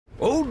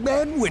Old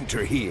Man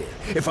Winter here.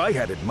 If I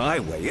had it my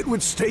way, it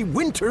would stay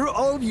winter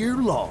all year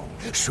long.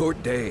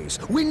 Short days,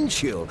 wind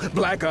chill,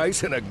 black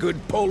ice, and a good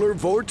polar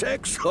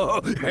vortex.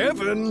 Oh,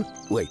 heaven.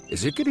 Wait,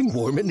 is it getting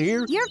warm in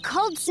here? Your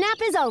cold snap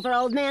is over,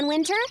 Old Man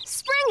Winter.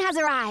 Spring has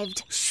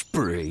arrived.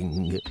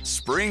 Spring.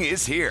 Spring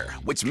is here,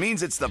 which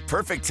means it's the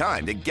perfect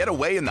time to get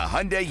away in the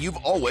Hyundai you've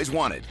always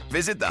wanted.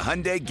 Visit the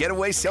Hyundai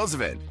Getaway Sales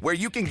Event, where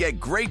you can get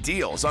great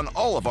deals on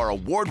all of our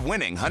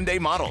award-winning Hyundai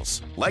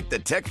models, like the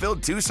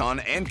tech-filled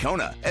Tucson and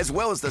Kona, as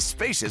well as the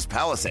spacious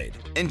Palisade.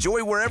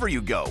 Enjoy wherever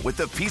you go with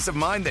the peace of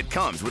mind that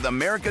comes with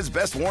America's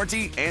best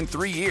warranty and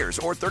 3 years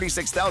or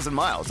 36,000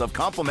 miles of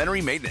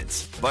complimentary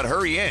maintenance. But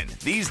hurry in,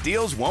 these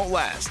deals won't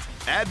last.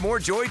 Add more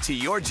joy to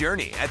your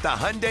journey at the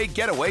Hyundai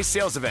Getaway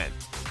Sales Event.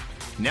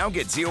 Now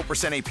get 0%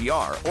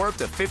 APR or up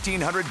to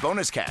 $1,500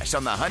 bonus cash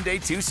on the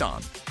Hyundai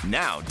Tucson.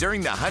 Now,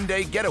 during the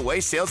Hyundai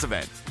Getaway Sales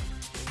Event.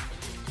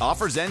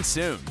 Offers end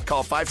soon.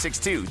 Call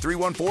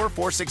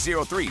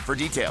 562-314-4603 for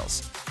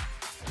details.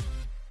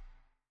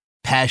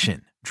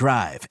 Passion,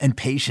 drive, and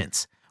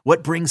patience.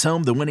 What brings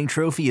home the winning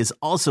trophy is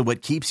also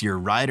what keeps your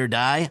ride or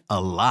die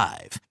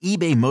alive.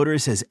 eBay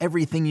Motors has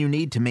everything you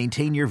need to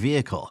maintain your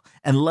vehicle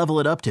and level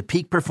it up to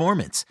peak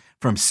performance.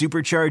 From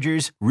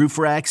superchargers, roof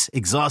racks,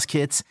 exhaust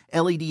kits,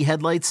 LED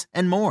headlights,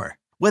 and more.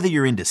 Whether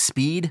you're into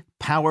speed,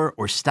 power,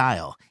 or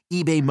style,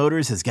 eBay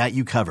Motors has got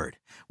you covered.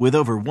 With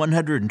over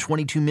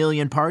 122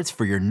 million parts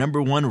for your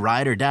number one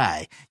ride or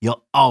die,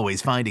 you'll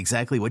always find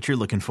exactly what you're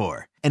looking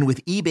for. And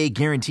with eBay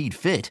Guaranteed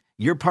Fit,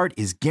 your part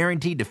is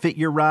guaranteed to fit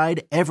your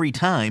ride every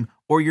time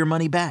or your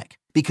money back.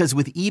 Because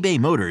with eBay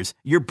Motors,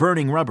 you're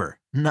burning rubber,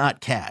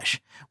 not cash.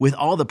 With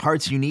all the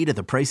parts you need at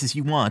the prices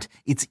you want,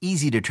 it's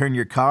easy to turn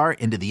your car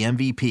into the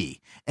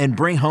MVP and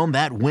bring home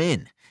that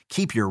win.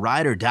 Keep your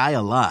ride or die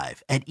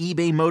alive at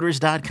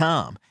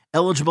ebaymotors.com.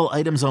 Eligible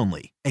items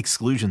only.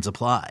 Exclusions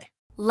apply.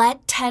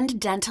 Let Tend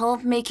Dental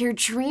make your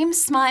dream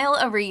smile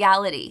a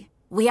reality.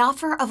 We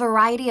offer a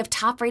variety of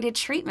top-rated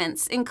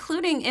treatments,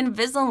 including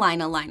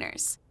Invisalign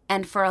aligners.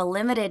 And for a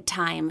limited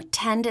time,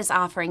 Tend is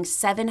offering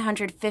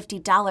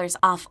 $750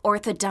 off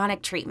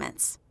orthodontic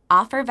treatments.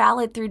 Offer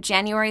valid through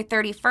January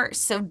 31st,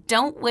 so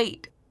don't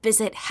wait.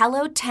 Visit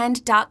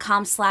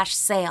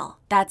hellotend.com/sale.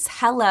 That's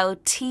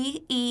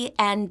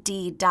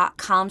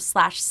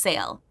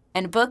hellotend.com/sale.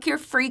 And book your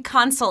free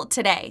consult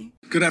today.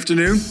 Good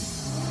afternoon.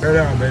 Right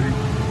on, baby.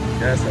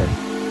 Yes, sir.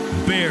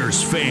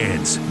 Bears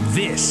fans,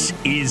 this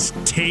is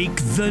Take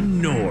the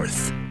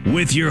North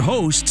with your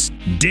hosts,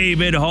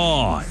 David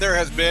Haugh. There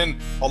has been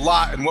a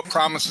lot in what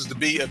promises to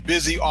be a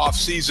busy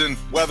offseason,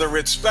 whether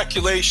it's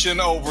speculation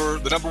over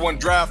the number one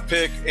draft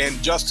pick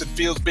and Justin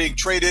Fields being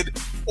traded,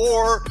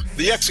 or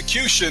the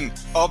execution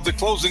of the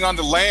closing on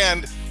the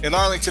land in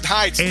Arlington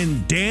Heights.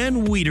 And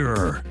Dan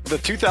Wiederer. The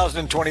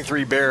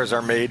 2023 Bears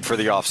are made for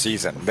the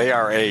offseason. They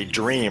are a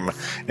dream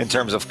in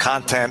terms of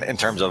content, in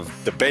terms of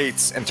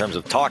debates, in terms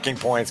of talking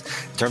points,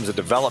 in terms of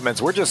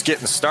developments. We're just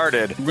getting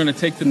started. We're going to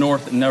take the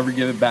North and never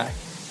give it back.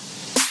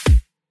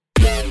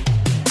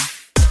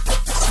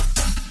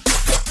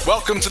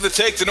 Welcome to the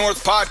Take the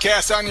North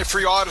podcast on your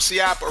free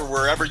Odyssey app or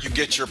wherever you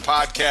get your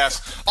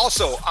podcasts.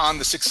 Also on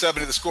the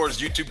 670 The Scores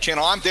YouTube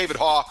channel. I'm David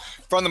Haugh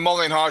from the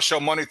Mully and Haugh Show,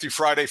 Monday through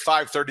Friday,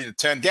 5:30 to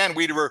 10. Dan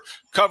Wiederer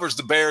covers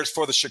the Bears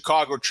for the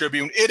Chicago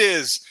Tribune. It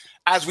is,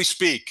 as we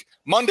speak,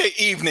 Monday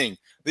evening,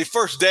 the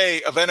first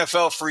day of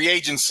NFL free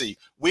agency.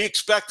 We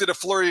expected a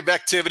flurry of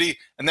activity,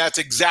 and that's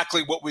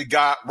exactly what we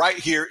got right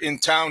here in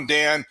town,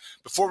 Dan.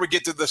 Before we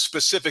get to the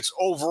specifics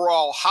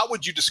overall, how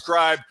would you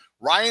describe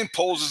Ryan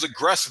Poles'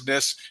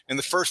 aggressiveness in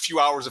the first few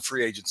hours of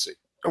free agency?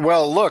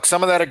 Well, look,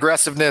 some of that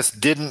aggressiveness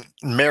didn't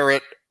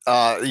merit,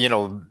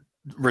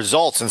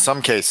 results in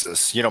some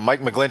cases.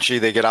 Mike McGlinchey,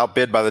 they get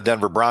outbid by the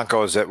Denver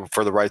Broncos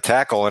for the right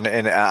tackle.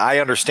 And I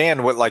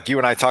understand what, like you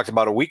and I talked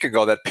about a week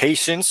ago, that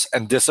patience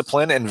and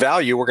discipline and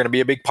value were going to be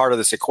a big part of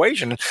this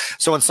equation.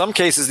 So in some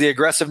cases, the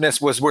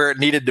aggressiveness was where it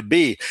needed to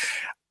be.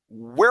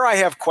 Where I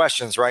have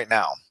questions right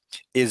now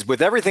is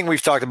with everything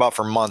we've talked about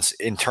for months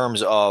in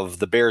terms of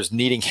the Bears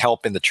needing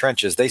help in the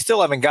trenches, they still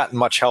haven't gotten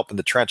much help in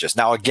the trenches.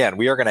 Now, again,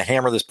 we are going to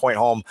hammer this point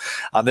home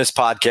on this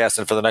podcast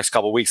and for the next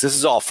couple of weeks. This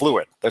is all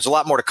fluid. There's a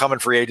lot more to come in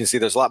free agency.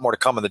 There's a lot more to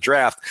come in the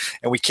draft,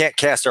 and we can't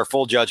cast our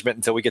full judgment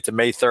until we get to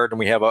May 3rd and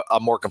we have a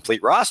more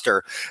complete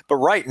roster. But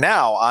right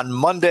now, on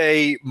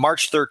Monday,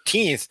 March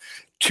 13th,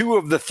 2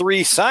 of the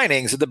 3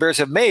 signings that the Bears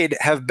have made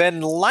have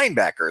been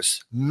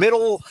linebackers,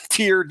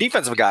 middle-tier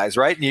defensive guys,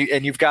 right?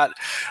 And you've got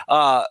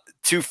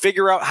to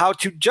figure out how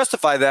to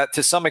justify that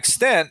to some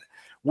extent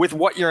with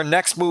what your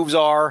next moves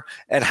are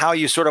and how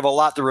you sort of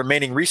allot the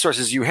remaining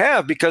resources you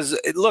have. Because,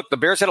 look, the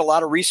Bears had a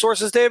lot of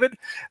resources, David,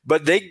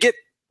 but they get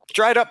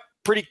dried up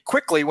pretty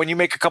quickly when you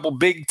make a couple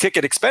big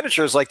ticket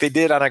expenditures like they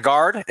did on a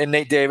guard and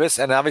Nate Davis,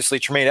 and obviously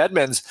Tremaine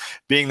Edmunds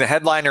being the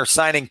headliner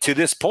signing to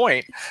this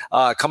point,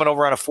 coming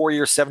over on a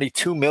 4-year,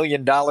 $72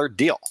 million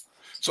deal.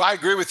 So I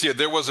agree with you.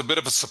 There was a bit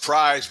of a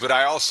surprise, but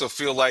I also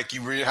feel like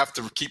you have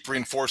to keep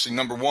reinforcing,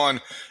 number one,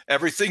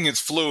 everything is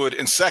fluid.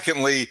 And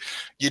secondly,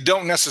 you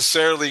don't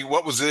necessarily,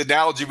 what was the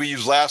analogy we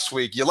used last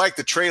week? You like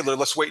the trailer,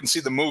 let's wait and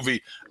see the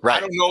movie. Right. I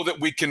don't know that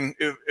we can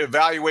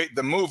evaluate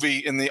the movie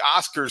in the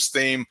Oscars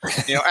theme,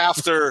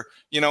 after,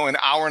 an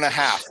hour and a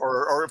half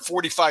or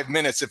 45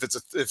 minutes if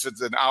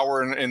it's an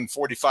hour and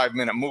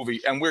 45-minute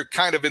movie. And we're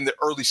kind of in the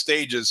early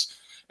stages.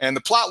 And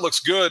the plot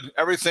looks good.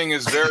 Everything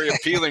is very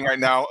appealing right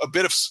now. A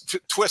bit of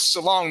twists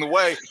along the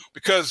way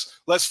because,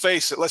 let's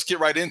face it, let's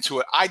get right into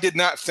it. I did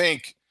not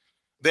think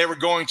they were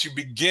going to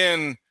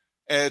begin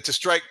to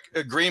strike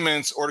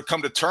agreements or to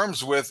come to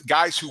terms with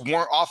guys who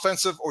weren't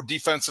offensive or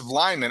defensive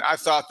linemen. I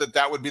thought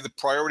that would be the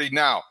priority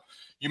now.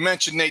 You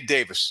mentioned Nate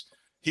Davis.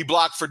 He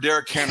blocked for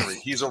Derrick Henry.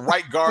 He's a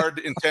right guard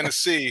in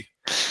Tennessee.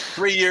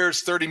 3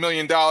 years, $30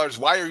 million.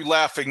 Why are you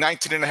laughing?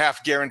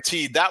 19.5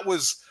 guaranteed. That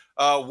was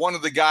one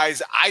of the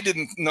guys I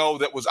didn't know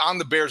that was on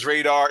the Bears'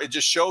 radar. It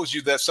just shows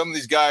you that some of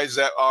these guys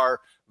that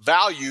are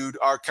valued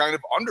are kind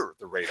of under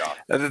the radar.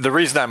 The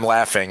reason I'm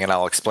laughing, and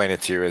I'll explain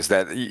it to you, is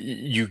that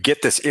you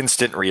get this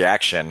instant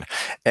reaction.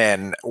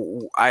 And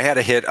I had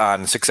a hit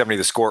on 670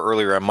 The Score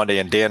earlier on Monday,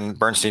 and Dan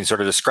Bernstein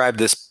sort of described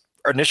this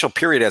initial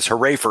period as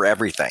hooray for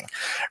everything,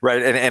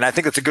 right? And I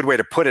think that's a good way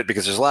to put it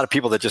because there's a lot of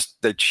people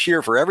that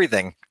cheer for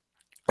everything.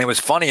 It was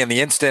funny in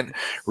the instant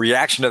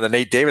reaction to the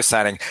Nate Davis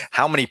signing,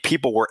 how many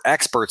people were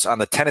experts on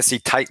the Tennessee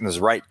Titans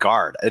right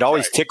guard. It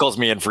always tickles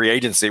me in free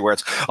agency where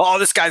it's, oh,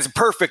 this guy's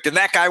perfect and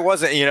that guy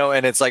wasn't,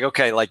 and it's like,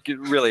 okay, like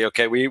really,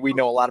 okay, we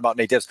know a lot about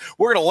Nate Davis.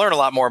 We're going to learn a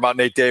lot more about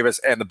Nate Davis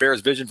and the Bears'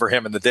 vision for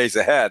him in the days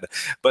ahead.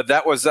 But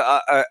that was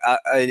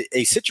a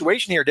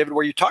situation here, David,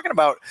 where you're talking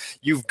about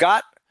you've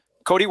got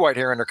Cody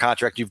Whitehair under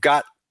contract, you've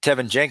got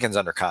Tevin Jenkins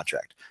under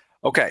contract.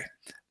 Okay.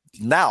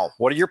 Now,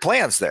 what are your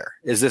plans there?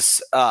 Is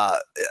this a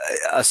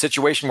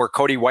situation where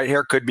Cody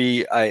Whitehair could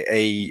be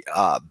a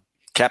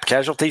cap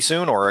casualty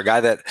soon, or a guy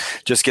that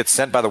just gets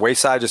sent by the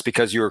wayside just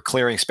because you're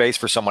clearing space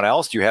for someone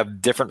else? Do you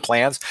have different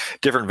plans,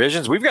 different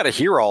visions? We've got to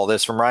hear all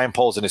this from Ryan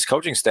Poles and his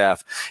coaching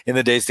staff in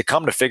the days to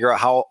come to figure out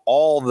how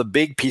all the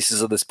big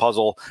pieces of this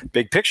puzzle,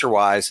 big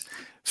picture-wise,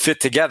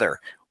 fit together.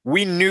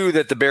 We knew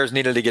that the Bears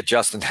needed to get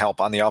Justin help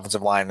on the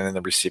offensive line and in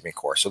the receiving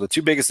corps. So the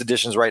two biggest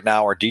additions right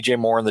now are DJ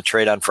Moore in the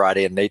trade on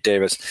Friday and Nate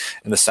Davis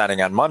in the signing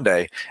on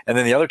Monday. And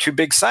then the other two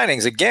big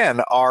signings,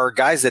 again, are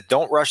guys that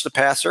don't rush the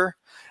passer,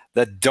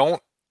 that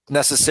don't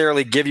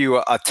necessarily give you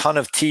a ton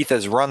of teeth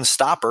as run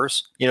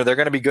stoppers. They're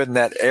going to be good in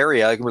that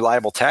area,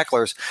 reliable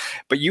tacklers.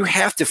 But you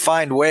have to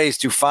find ways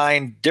to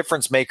find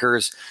difference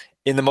makers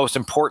in the most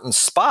important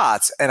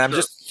spots. And I'm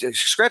just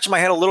scratching my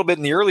head a little bit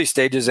in the early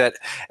stages at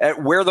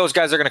where those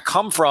guys are going to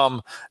come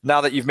from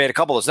now that you've made a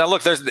couple of those. Now,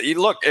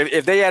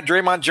 if they had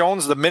Draymond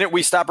Jones, the minute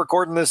we stop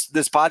recording this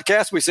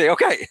podcast, we say,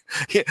 okay,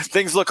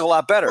 things look a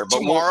lot better. But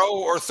tomorrow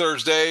or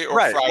Thursday or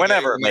Friday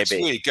whenever or next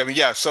week. I mean,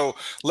 yeah. So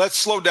let's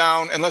slow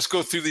down and let's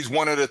go through these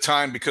one at a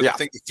time because I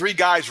think the three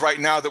guys right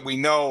now that we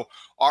know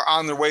are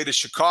on their way to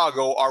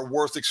Chicago are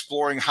worth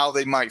exploring how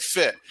they might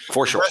fit.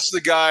 For sure. The rest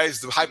of the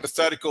guys, the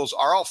hypotheticals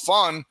are all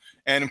fun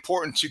and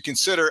important to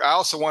consider. I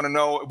also want to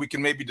know, we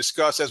can maybe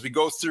discuss as we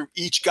go through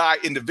each guy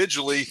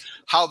individually,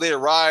 how they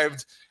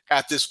arrived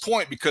at this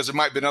point, because there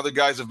might have been other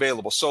guys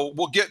available. So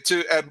we'll get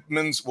to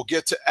Edmonds, we'll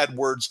get to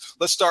Edwards.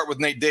 Let's start with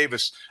Nate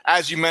Davis.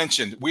 As you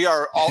mentioned, we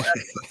are all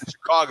in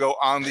Chicago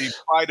on the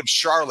pride of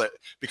Charlotte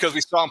because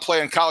we saw him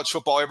play in college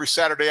football every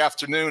Saturday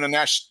afternoon. And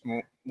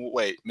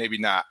wait, maybe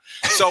not.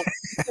 So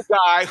the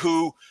guy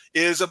who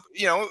is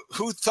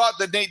who thought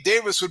that Nate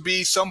Davis would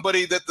be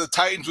somebody that the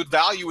Titans would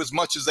value as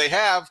much as they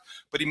have,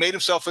 but he made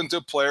himself into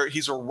a player.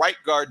 He's a right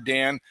guard,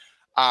 Dan.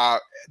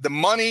 The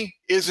money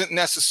isn't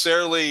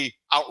necessarily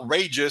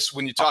outrageous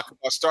when you talk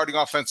about starting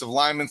offensive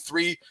linemen.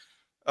 3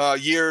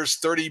 years,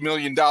 $30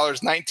 million,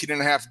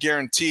 19.5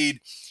 guaranteed.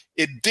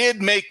 It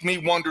did make me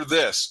wonder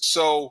this.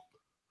 So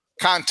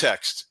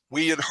context.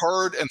 We had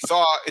heard and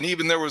thought, and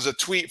even there was a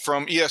tweet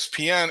from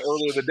ESPN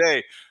earlier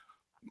today.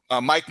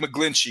 Mike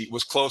McGlinchey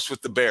was close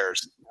with the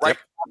Bears. Right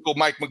tackle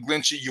Mike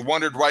McGlinchey. You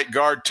wondered right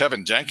guard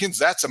Tevin Jenkins.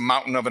 That's a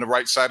mountain on the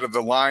right side of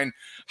the line.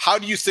 How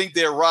do you think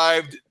they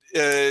arrived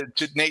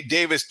to Nate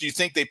Davis? Do you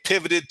think they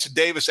pivoted to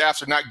Davis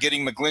after not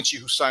getting McGlinchey,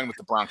 who signed with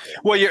the Broncos?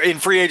 Well, you're in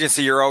free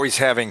agency, you're always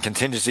having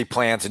contingency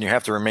plans, and you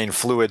have to remain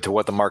fluid to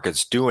what the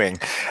market's doing.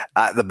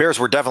 The Bears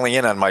were definitely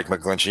in on Mike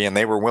McGlinchey, and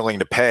they were willing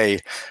to pay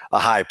a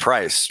high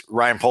price.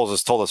 Ryan Poles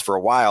has told us for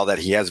a while that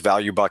he has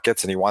value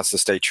buckets, and he wants to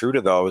stay true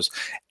to those,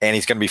 and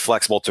he's going to be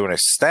flexible to an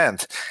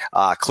extent.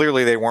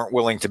 Clearly, they weren't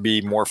willing to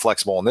be more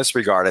flexible in this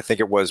regard. I think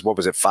it was,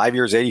 5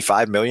 years,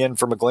 $85 million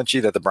for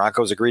McGlinchey that the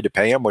Broncos agreed to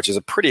pay him, which is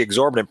a pretty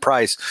exorbitant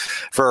price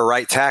for a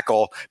right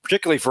tackle,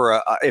 particularly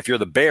for if you're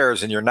the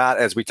Bears and you're not,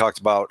 as we talked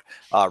about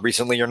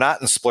recently, you're not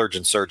in splurge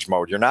and surge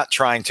mode. You're not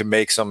trying to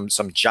make some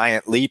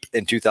giant leap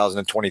in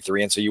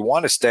 2023. And so you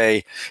want to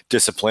stay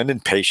disciplined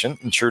and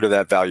patient and true to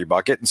that value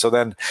bucket. And so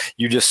then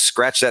you just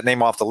scratch that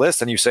name off the list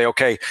and you say,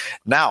 okay,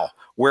 now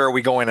where are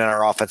we going in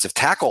our offensive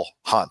tackle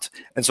hunt?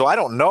 And so I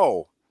don't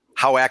know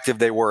how active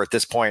they were at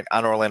this point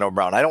on Orlando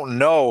Brown. I don't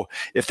know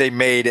if they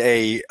made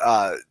a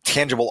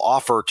tangible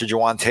offer to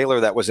Jawaan Taylor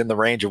that was in the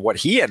range of what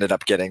he ended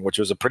up getting, which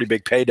was a pretty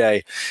big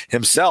payday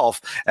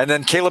himself. And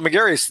then Caleb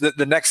McGarry,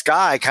 the next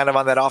guy kind of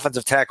on that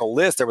offensive tackle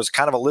list. There was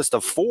kind of a list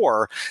of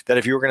 4 that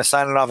if you were going to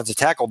sign an offensive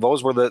tackle,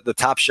 those were the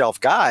top shelf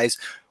guys.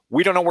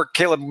 We don't know where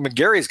Caleb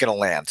McGarry is going to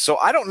land. So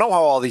I don't know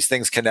how all these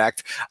things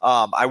connect.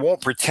 I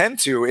won't pretend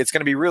to. It's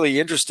going to be really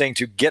interesting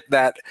to get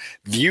that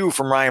view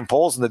from Ryan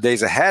Poles in the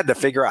days ahead to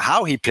figure out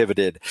how he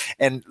pivoted.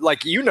 And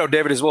like you know,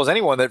 David, as well as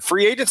anyone, that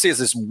free agency is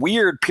this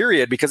weird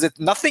period because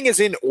nothing is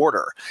in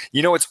order.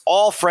 It's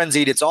all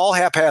frenzied. It's all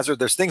haphazard.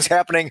 There's things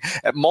happening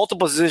at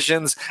multiple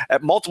positions,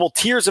 at multiple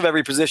tiers of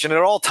every position at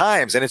all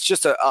times. And it's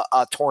just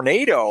a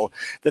tornado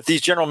that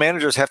these general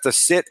managers have to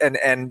sit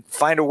and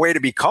find a way to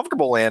be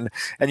comfortable in.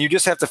 And you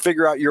just have to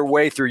figure out your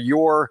way through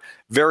your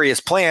various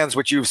plans,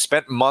 which you've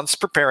spent months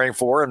preparing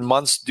for and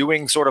months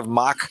doing sort of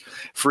mock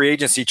free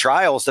agency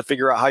trials to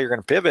figure out how you're going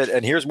to pivot.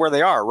 And here's where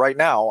they are right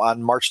now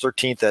on March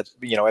 13th at,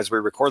 as we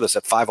record this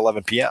at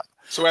 5:11 p.m.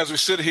 So as we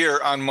sit here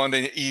on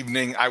Monday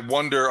evening, I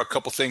wonder a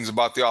couple things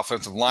about the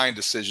offensive line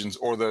decisions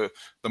or the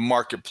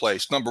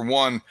marketplace. Number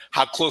one,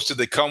 how close did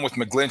they come with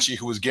McGlinchey,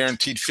 who was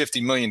guaranteed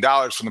 $50 million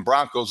from the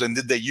Broncos, and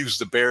did they use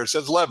the Bears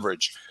as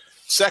leverage?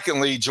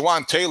 Secondly,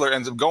 Jawaan Taylor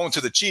ends up going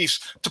to the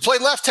Chiefs to play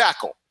left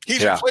tackle.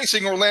 He's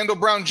replacing Orlando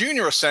Brown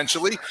Jr.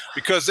 essentially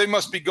because they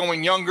must be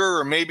going younger,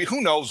 or maybe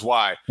who knows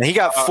why. And he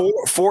got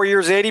 4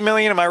 years, $80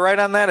 million. Am I right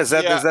on that? Is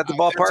that the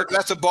ballpark?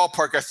 That's a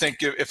ballpark. I think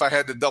if I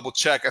had to double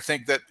check, I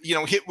think that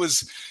it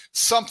was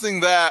something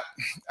that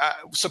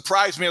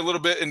surprised me a little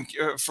bit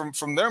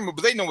from their move.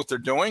 But they know what they're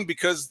doing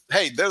because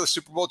hey, they're the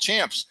Super Bowl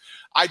champs.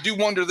 I do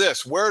wonder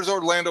this: where's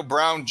Orlando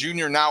Brown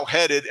Jr. now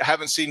headed? I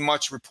haven't seen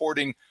much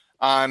reporting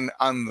on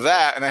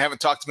that, and I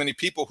haven't talked to many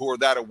people who are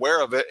that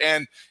aware of it.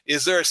 And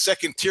is there a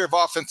second tier of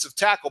offensive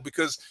tackle?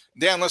 Because,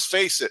 Dan, let's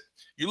face it,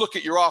 you look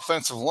at your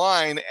offensive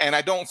line, and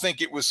I don't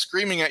think it was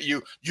screaming at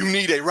you, you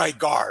need a right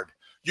guard.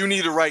 You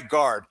need a right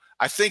guard.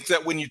 I think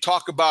that when you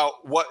talk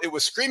about what it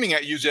was screaming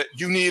at you, that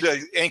you need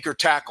an anchor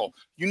tackle.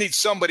 You need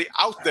somebody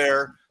out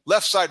there,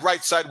 left side,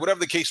 right side,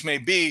 whatever the case may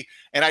be.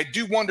 And I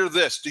do wonder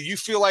this. Do you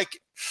feel like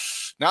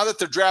now that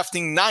they're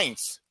drafting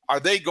 9th, are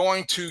they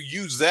going to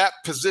use that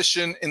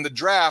position in the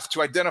draft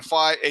to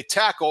identify a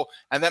tackle,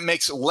 and that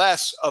makes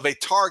less of a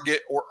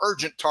target or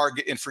urgent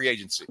target in free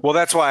agency? Well,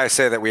 that's why I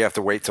say that we have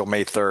to wait till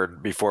May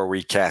 3rd before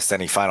we cast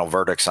any final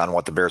verdicts on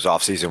what the Bears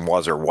offseason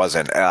was or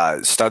wasn't.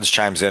 Studs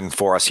chimes in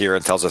for us here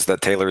and tells us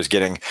that Taylor is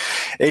getting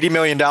 $80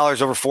 million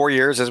over 4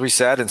 years, as we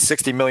said, and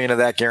 $60 million of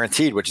that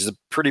guaranteed, which is a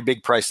pretty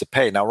big price to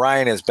pay. Now,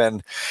 Ryan has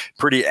been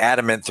pretty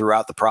adamant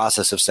throughout the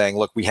process of saying,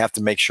 look, we have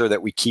to make sure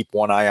that we keep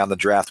one eye on the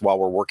draft while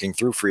we're working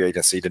through free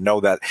agency to know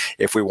that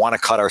if we want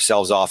to cut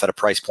ourselves off at a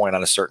price point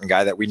on a certain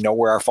guy, that we know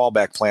where our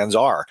fallback plans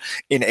are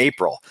in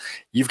April.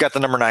 You've got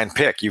the number 9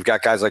 pick. You've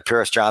got guys like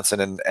Paris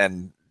Johnson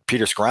and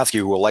Peter Skoronski,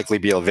 who will likely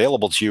be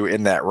available to you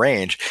in that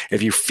range.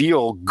 If you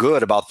feel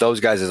good about those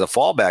guys as a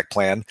fallback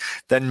plan,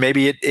 then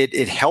maybe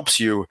it helps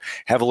you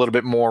have a little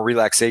bit more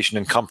relaxation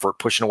and comfort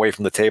pushing away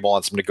from the table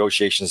on some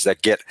negotiations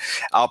that get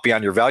out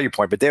beyond your value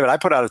point. But David, I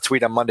put out a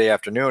tweet on Monday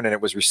afternoon, and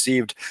it was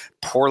received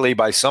poorly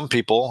by some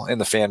people in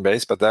the fan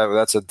base, but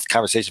that's a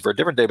conversation for a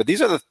different day. But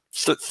these are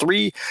the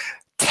 3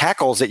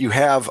 tackles that you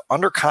have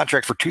under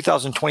contract for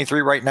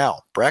 2023 right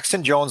now: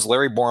 Braxton Jones,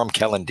 Larry Borom,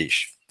 Kellen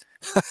Diesch.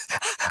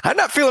 I'm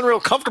not feeling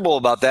real comfortable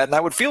about that, and I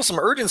would feel some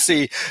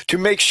urgency to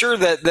make sure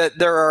that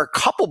there are a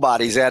couple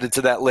bodies added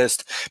to that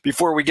list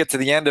before we get to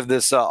the end of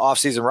this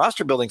offseason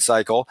roster building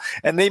cycle.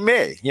 And they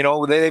may,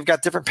 they've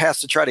got different paths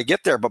to try to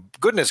get there. But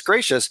goodness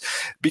gracious,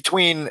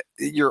 between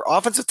your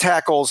offensive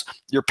tackles,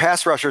 your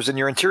pass rushers, and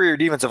your interior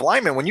defensive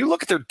linemen, when you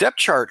look at their depth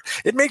chart,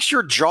 it makes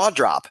your jaw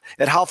drop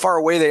at how far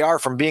away they are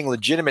from being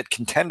legitimate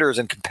contenders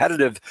and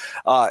competitive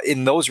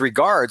in those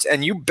regards.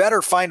 And you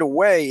better find a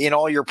way in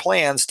all your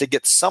plans to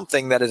get something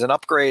that is an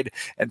upgrade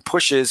and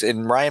pushes,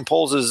 in Ryan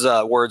Poles'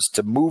 words,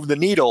 to move the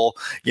needle,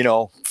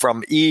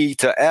 from E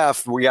to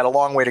F. We got a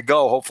long way to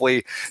go.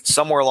 Hopefully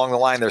somewhere along the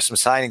line, there's some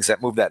signings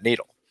that move that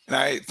needle. And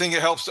I think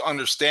it helps to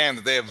understand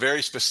that they have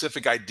very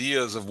specific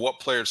ideas of what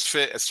players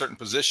fit at certain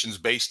positions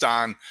based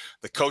on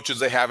the coaches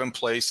they have in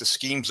place, the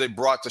schemes they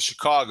brought to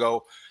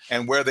Chicago,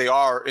 and where they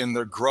are in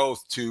their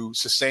growth to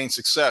sustain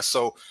success.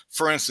 So,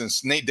 for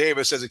instance, Nate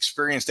Davis, as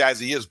experienced as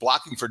he is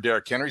blocking for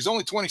Derrick Henry, he's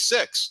only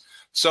 26.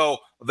 So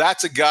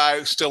that's a guy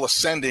who's still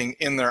ascending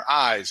in their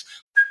eyes.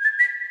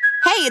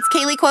 Hey, it's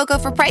Kaylee Cuoco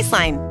for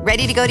Priceline.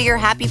 Ready to go to your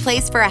happy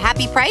place for a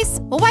happy price?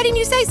 Well, why didn't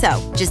you say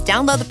so? Just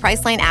download the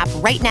Priceline app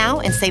right now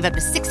and save up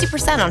to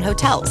 60% on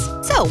hotels.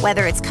 So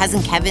whether it's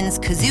Cousin Kevin's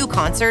Kazoo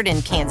Concert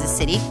in Kansas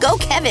City, go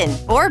Kevin,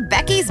 or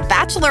Becky's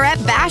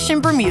Bachelorette Bash in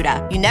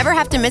Bermuda, you never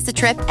have to miss a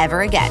trip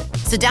ever again.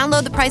 So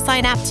download the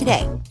Priceline app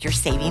today. Your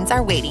savings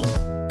are waiting.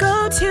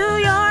 Go to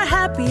your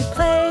happy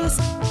place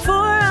for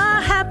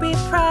a happy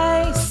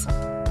price.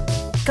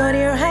 Go to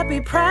your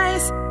happy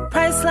price,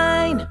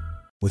 Priceline.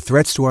 With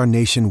threats to our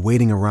nation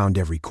waiting around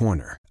every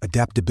corner,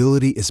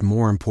 adaptability is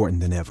more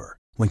important than ever.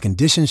 When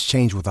conditions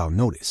change without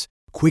notice,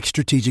 quick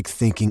strategic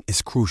thinking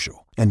is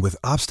crucial, and with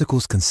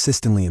obstacles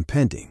consistently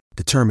impending,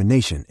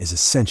 determination is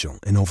essential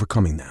in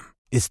overcoming them.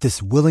 It's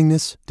this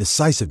willingness,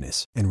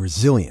 decisiveness, and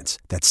resilience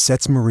that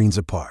sets Marines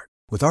apart.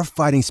 With our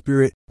fighting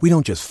spirit, we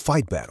don't just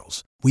fight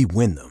battles, we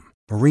win them.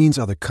 Marines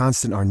are the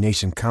constant our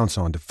nation counts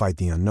on to fight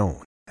the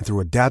unknown. And through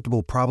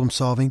adaptable problem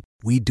solving,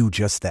 we do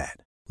just that.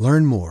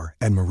 Learn more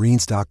at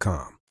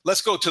marines.com.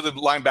 Let's go to the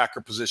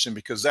linebacker position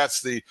because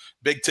that's the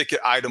big ticket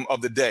item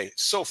of the day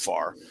so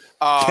far.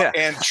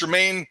 And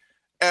Tremaine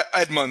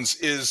Edmunds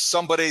is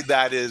somebody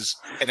that is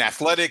an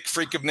athletic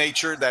freak of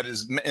nature that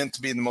is meant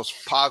to be in the most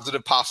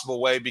positive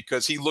possible way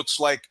because he looks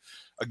like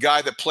a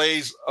guy that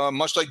plays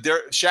much like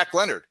Shaq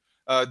Leonard.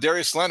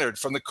 Darius Leonard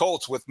from the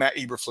Colts with Matt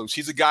Eberflus.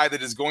 He's a guy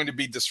that is going to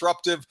be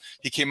disruptive.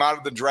 He came out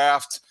of the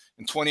draft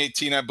in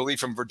 2018, I believe,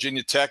 from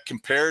Virginia Tech,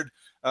 compared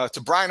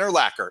to Brian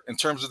Urlacher in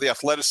terms of the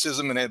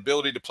athleticism and the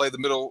ability to play the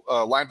middle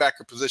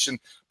linebacker position.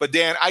 But,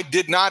 Dan, I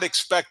did not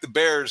expect the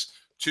Bears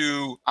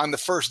to, on the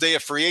first day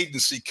of free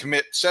agency,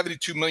 commit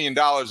 $72 million in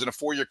a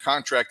 4-year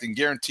contract and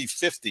guarantee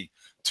 $50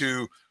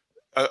 to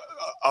a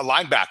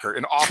linebacker,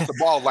 an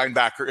off-the-ball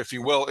linebacker, if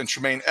you will, in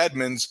Tremaine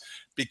Edmunds,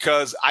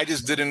 because I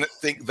just didn't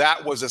think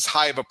that was as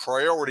high of a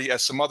priority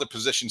as some other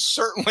positions.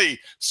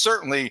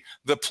 Certainly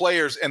the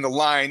players and the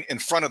line in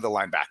front of the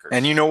linebackers.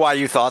 And you know why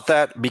you thought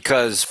that?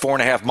 Because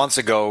 4.5 months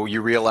ago,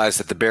 you realized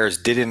that the Bears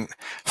didn't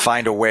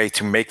find a way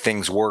to make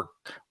things work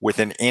with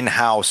an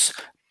in-house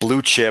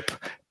blue chip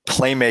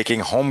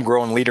playmaking,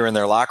 homegrown leader in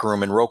their locker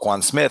room in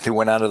Roquan Smith, who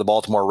went on to the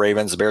Baltimore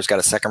Ravens. The Bears got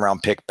a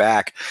second-round pick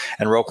back,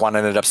 and Roquan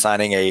ended up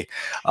signing a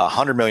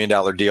 $100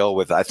 million deal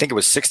with, I think it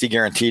was 60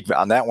 guaranteed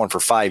on that one for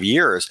 5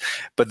 years.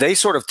 But they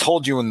sort of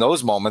told you in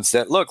those moments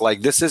that, look,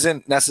 like this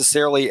isn't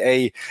necessarily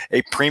a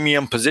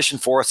premium position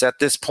for us at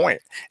this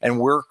point, and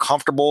we're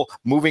comfortable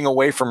moving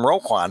away from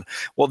Roquan.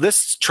 Well,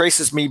 this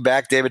traces me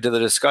back, David, to the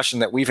discussion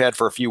that we've had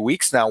for a few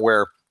weeks now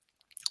where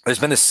there's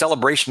been this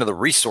celebration of the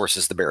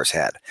resources the Bears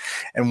had.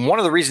 And one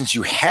of the reasons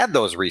you had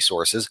those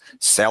resources,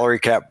 salary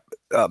cap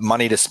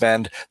money to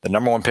spend, the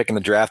number one pick in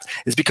the draft,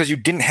 is because you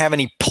didn't have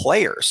any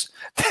players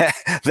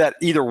that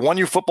either won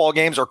you football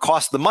games or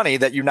cost the money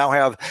that you now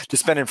have to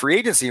spend in free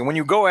agency. And when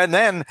you go and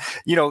then,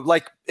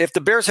 like if the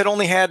Bears had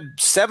only had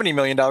 $70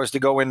 million to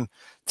go in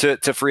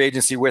to free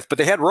agency with, but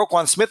they had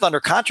Roquan Smith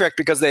under contract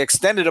because they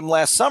extended him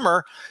last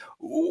summer,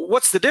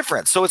 what's the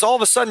difference? So it's all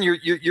of a sudden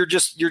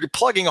you're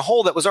plugging a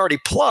hole that was already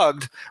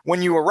plugged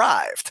when you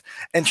arrived.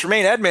 And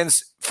Tremaine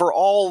Edmunds, for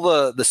all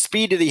the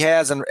speed that he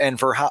has and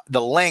for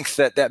the length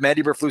that Matt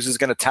Eberflus is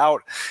going to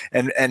tout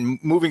and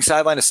moving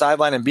sideline to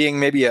sideline and being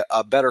maybe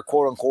a better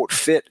quote unquote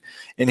fit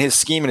in his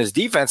scheme and his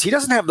defense, he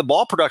doesn't have the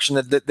ball production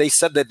that they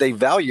said that they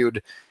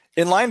valued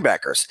in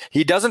linebackers.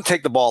 He doesn't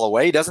take the ball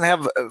away. He doesn't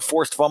have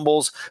forced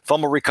fumbles,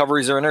 fumble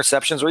recoveries or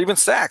interceptions or even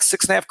sacks,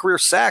 6.5 career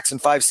sacks in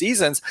 5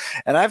 seasons.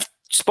 And I've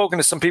spoken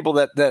to some people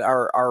that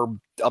are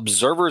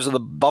observers of the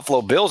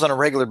Buffalo Bills on a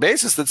regular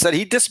basis that said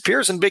he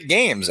disappears in big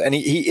games and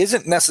he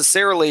isn't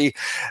necessarily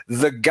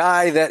the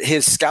guy that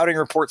his scouting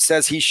report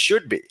says he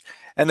should be.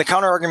 And the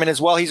counter argument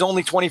is, well, he's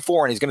only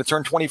 24 and he's going to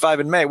turn 25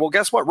 in May. Well,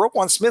 guess what?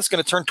 Roquan Smith's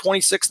going to turn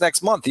 26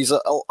 next month. He's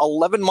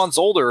 11 months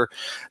older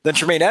than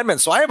Tremaine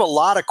Edmunds. So I have a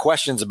lot of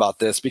questions about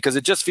this because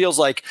it just feels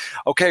like,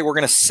 okay, we're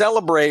going to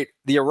celebrate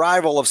the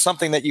arrival of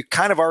something that you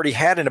kind of already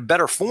had in a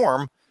better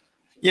form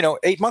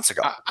 8 months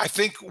ago. I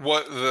think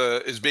what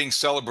is being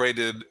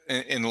celebrated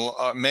in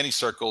many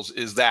circles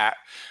is that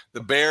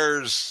the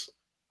Bears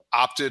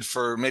opted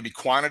for maybe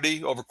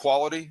quantity over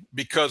quality,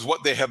 because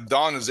what they have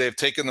done is they have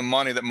taken the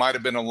money that might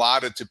have been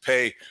allotted to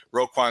pay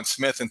Roquan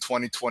Smith in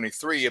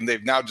 2023, and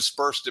they've now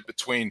dispersed it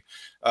between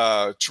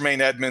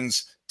Tremaine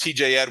Edmunds,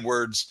 TJ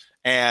Edwards,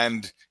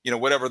 and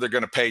whatever they're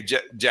going to pay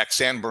Jack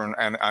Sanborn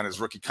on his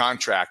rookie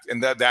contract,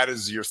 and that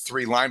is your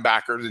 3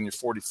 linebackers and your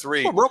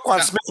 43. Well,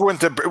 Roquan Smith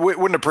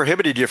wouldn't have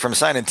prohibited you from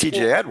signing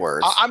TJ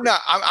Edwards. I'm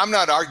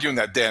not arguing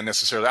that, Dan,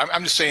 necessarily.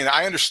 I'm just saying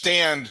I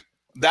understand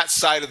that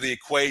side of the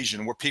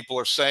equation where people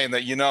are saying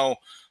that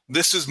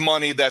this is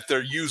money that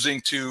they're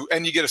using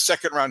and you get a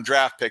second-round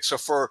draft pick. So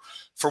for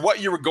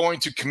what you were going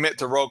to commit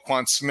to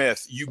Roquan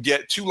Smith, you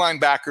get 2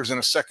 linebackers and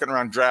a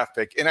second-round draft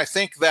pick, and I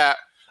think that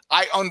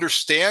I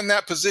understand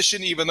that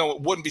position, even though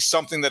it wouldn't be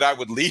something that I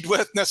would lead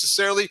with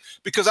necessarily,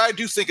 because I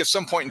do think at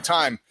some point in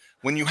time,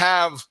 when you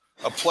have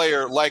a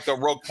player like a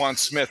Roquan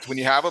Smith, when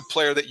you have a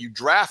player that you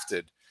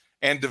drafted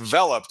and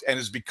developed and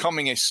is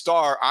becoming a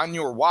star on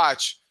your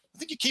watch, I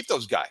think you keep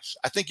those guys.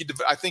 I think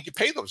you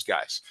pay those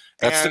guys.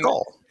 That's the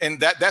goal. And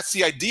that's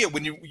the idea.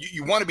 When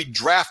you want to be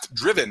draft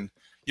driven,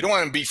 you don't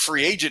want to be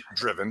free agent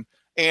driven.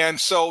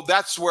 And so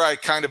that's where I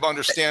kind of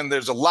understand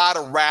there's a lot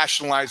of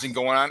rationalizing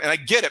going on. And I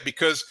get it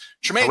because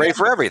Tremaine. Hooray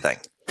for everything.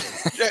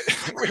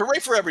 Hooray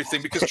for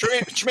everything, because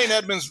Tremaine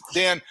Edmunds,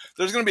 Dan,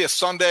 there's going to be a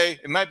Sunday.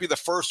 It might be the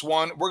first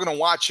one. We're going to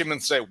watch him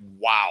and say,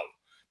 wow,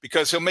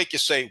 because he'll make you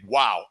say,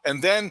 wow.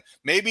 And then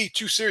maybe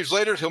 2 series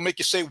later, he'll make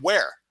you say,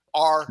 where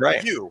are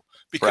you?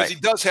 Because he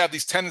does have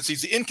these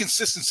tendencies. The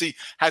inconsistency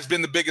has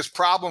been the biggest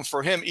problem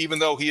for him, even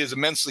though he is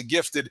immensely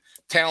gifted,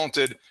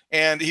 talented,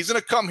 and he's going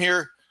to come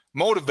here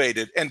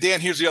motivated. And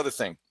Dan, here's the other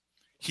thing.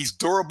 He's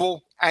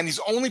durable, and he's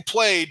only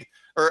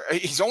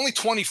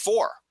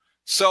 24.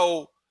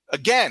 So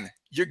again,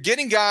 you're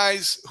getting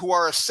guys who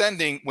are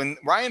ascending. When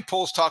Ryan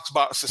Poles talks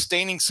about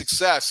sustaining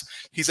success,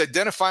 he's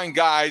identifying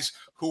guys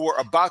who are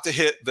about to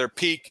hit their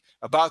peak,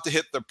 about to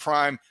hit their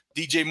prime.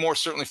 DJ Moore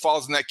certainly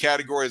falls in that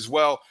category as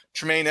well.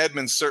 Tremaine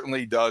Edmonds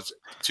certainly does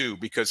too,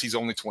 because he's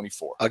only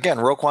 24. Again,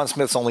 Roquan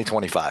Smith's only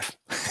 25.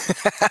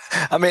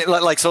 I mean,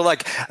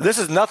 this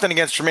is nothing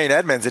against Tremaine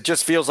Edmonds. It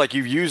just feels like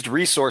you've used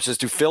resources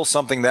to fill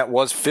something that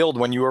was filled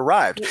when you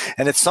arrived.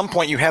 And at some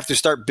point you have to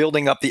start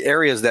building up the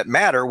areas that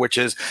matter, which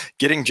is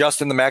getting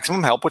Justin the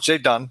maximum help, which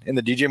they've done in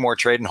the DJ Moore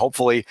trade. And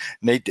hopefully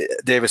Nate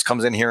Davis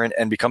comes in here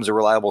and becomes a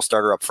reliable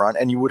starter up front.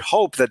 And you would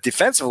hope that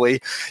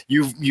defensively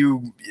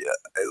you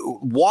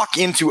walk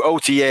into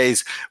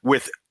OTAs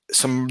with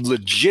some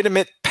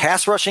legitimate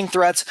pass rushing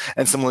threats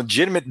and some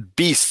legitimate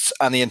beasts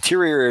on the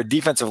interior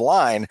defensive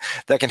line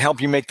that can help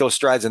you make those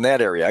strides in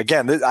that area.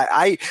 Again,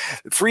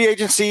 free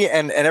agency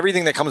and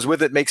everything that comes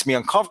with it makes me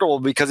uncomfortable,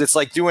 because it's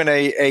like doing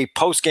a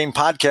post-game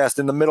podcast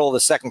in the middle of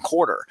the second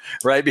quarter,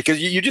 right? Because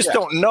you just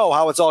don't know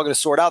how it's all going to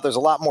sort out. There's a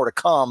lot more to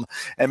come,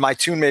 and my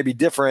tune may be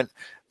different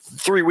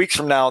 3 weeks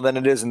from now than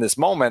it is in this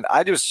moment.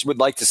 I just would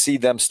like to see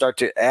them start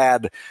to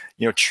add,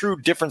 true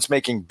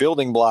difference-making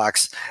building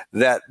blocks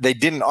that they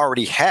didn't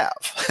already have.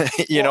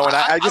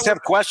 I just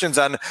have questions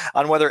on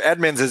whether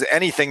Edmonds is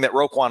anything that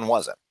Roquan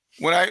wasn't.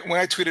 When I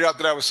tweeted out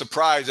that I was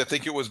surprised, I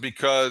think it was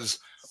because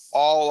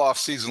all off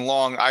season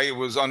long, I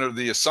was under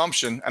the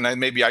assumption, and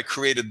maybe I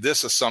created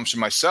this assumption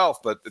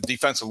myself, but the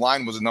defensive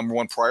line was the number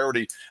one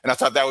priority. And I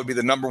thought that would be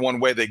the number one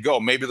way they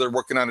go. Maybe they're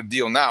working on a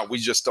deal now. We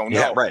just don't know.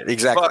 Yeah, right.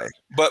 Exactly.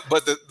 But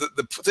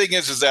the thing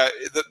is that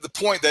the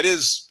point that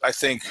is, I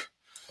think,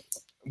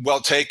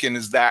 well taken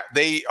is that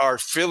they are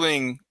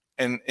filling,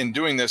 and in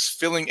doing this,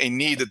 filling a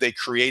need that they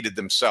created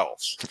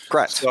themselves.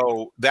 Correct.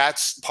 So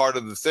that's part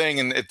of the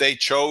thing. And if they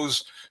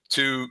chose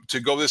to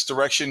go this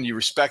direction, you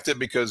respect it,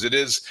 because it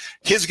is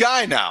his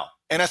guy now.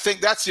 And I think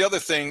that's the other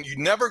thing. You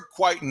never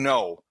quite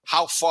know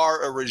how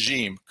far a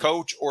regime,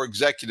 coach or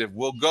executive,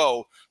 will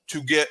go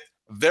to get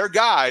their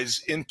guys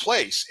in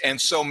place.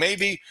 And so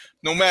maybe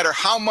no matter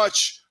how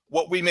much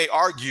what we may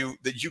argue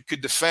that you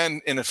could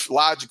defend in a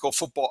logical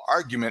football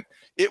argument,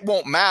 it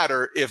won't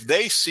matter if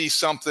they see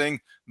something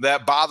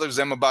that bothers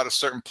them about a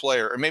certain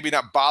player, or maybe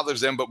not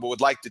bothers them, but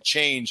would like to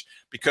change,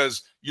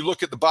 because you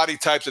look at the body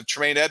types of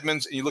Tremaine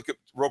Edmonds and you look at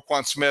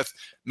Roquan Smith.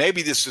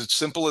 Maybe this is as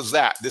simple as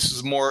that. This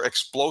is a more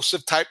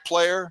explosive type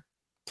player,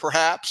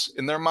 perhaps,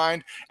 in their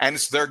mind, and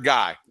it's their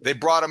guy. They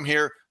brought him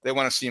here. They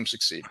want to see him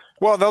succeed.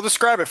 Well, they'll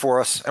describe it for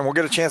us, and we'll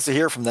get a chance to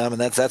hear from them,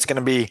 and that's going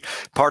to be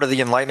part of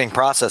the enlightening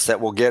process that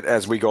we'll get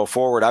as we go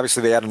forward.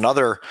 Obviously, they had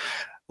another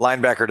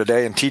linebacker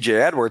today, and TJ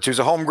Edwards, who's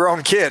a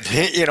homegrown kid,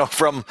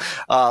 from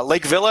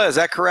Lake Villa. Is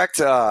that correct?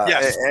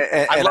 Yes.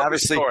 And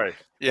obviously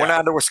went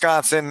on to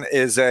Wisconsin,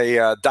 is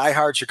a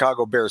diehard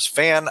Chicago Bears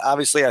fan.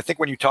 Obviously, I think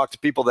when you talk to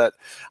people that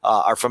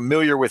are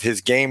familiar with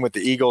his game with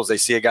the Eagles, they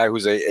see a guy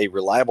who's a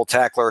reliable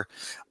tackler,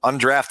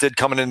 undrafted,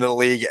 coming into the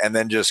league, and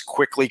then just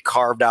quickly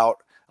carved out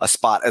a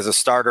spot as a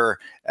starter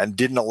and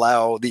didn't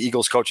allow the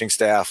Eagles coaching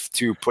staff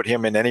to put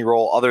him in any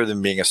role other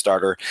than being a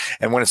starter.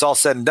 And when it's all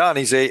said and done,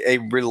 he's a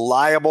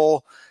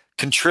reliable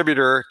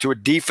contributor to a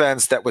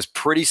defense that was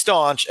pretty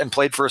staunch and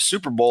played for a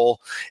Super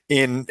Bowl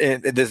in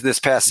this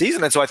past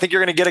season. And so I think you're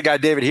going to get a guy,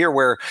 David, here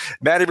where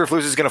Matt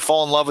Eberflus is going to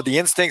fall in love with the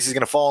instincts. He's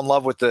going to fall in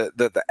love with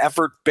the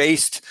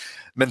effort-based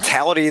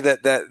mentality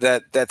that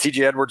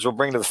TJ Edwards will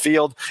bring to the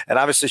field. And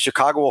obviously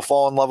Chicago will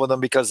fall in love with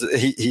him because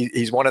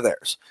he's one of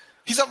theirs.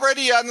 He's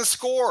already on the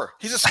score.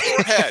 He's a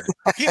scorehead.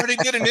 He already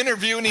did an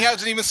interview, and he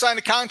hasn't even signed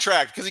a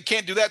contract because he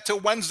can't do that till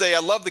Wednesday. I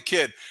love the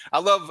kid. I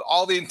love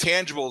all the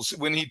intangibles.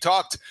 When he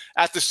talked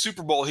at the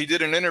Super Bowl, he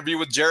did an interview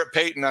with Jarrett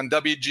Payton on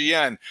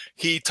WGN.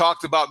 He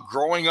talked about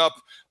growing up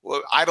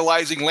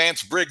idolizing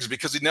Lance Briggs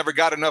because he never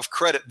got enough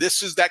credit.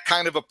 This is that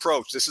kind of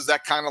approach. This is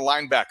that kind of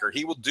linebacker.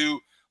 He will do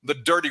the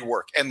dirty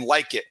work and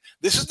like it.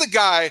 This is the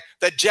guy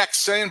that Jack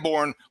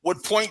Sanborn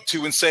would point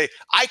to and say,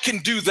 I can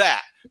do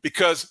that,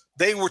 because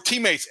they were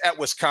teammates at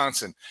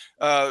Wisconsin.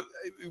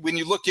 When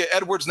you look at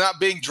Edwards not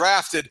being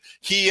drafted,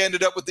 he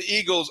ended up with the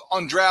Eagles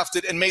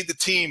undrafted and made the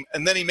team,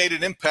 and then he made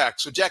an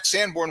impact. So Jack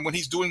Sanborn, when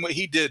he's doing what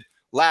he did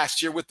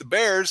last year with the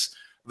Bears,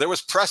 there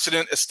was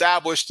precedent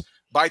established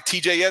by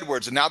TJ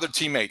Edwards, and now they're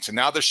teammates, and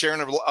now they're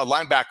sharing a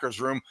linebackers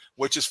room,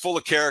 which is full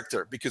of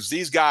character, because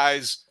these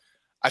guys,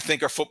 I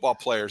think, are football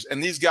players,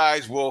 and these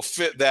guys will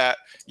fit that.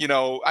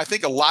 I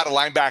think a lot of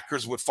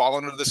linebackers would fall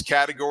under this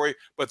category,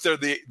 but they're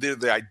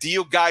the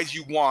ideal guys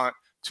you want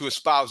to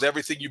espouse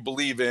everything you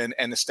believe in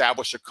and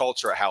establish a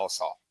culture at Halas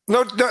Hall.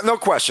 No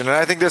question. And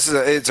I think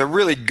it's a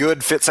really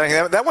good fit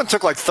signing. That one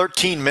took like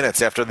 13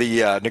 minutes after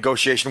the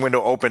negotiation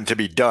window opened to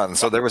be done.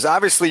 So there was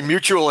obviously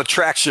mutual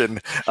attraction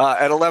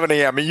at 11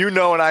 a.m. And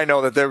and I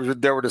know that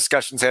there were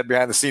discussions had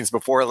behind the scenes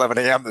before 11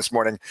 a.m. this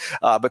morning.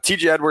 But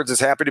TJ Edwards is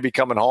happy to be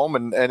coming home,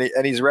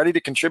 and he's ready to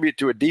contribute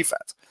to a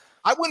defense.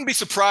 I wouldn't be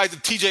surprised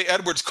if TJ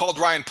Edwards called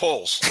Ryan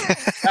Poles.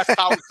 That's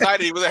how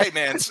excited he was. Hey,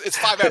 man, it's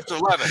 5 after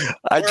 11.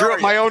 I drew up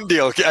my own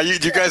deal. Do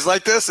you guys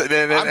like this?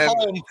 And I'm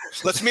home.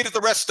 Let's meet at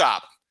the rest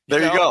stop.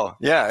 There you go.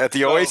 Yeah, at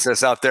the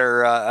Oasis out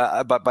there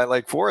by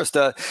Lake Forest.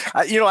 I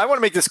want to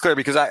make this clear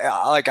because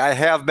I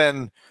have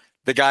been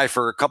the guy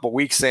for a couple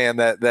weeks saying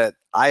that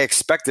I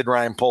expected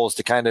Ryan Poles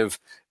to kind of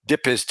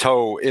dip his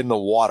toe in the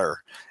water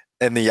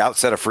in the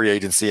outset of free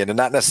agency and to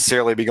not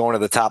necessarily be going to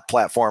the top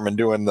platform and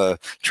doing the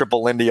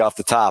triple Lindy off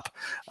the top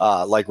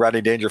like Rodney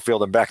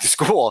Dangerfield and back to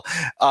school.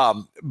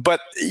 But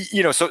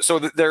so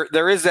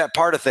there is that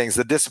part of things,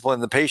 the discipline,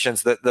 the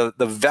patience, the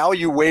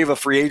value wave of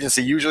free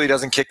agency usually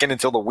doesn't kick in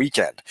until the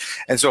weekend.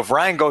 And so if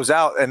Ryan goes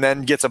out and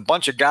then gets a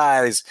bunch of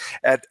guys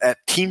at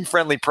team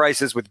friendly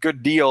prices with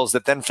good deals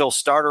that then fill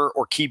starter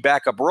or key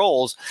backup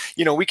roles,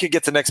 we could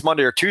get to next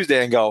Monday or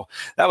Tuesday and go,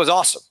 that was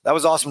awesome. That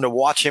was awesome to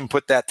watch him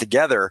put that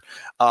together.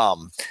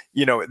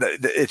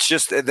 It's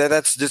just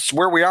that's just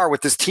where we are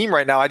with this team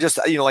right now. I just,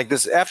 like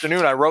this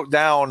afternoon, I wrote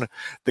down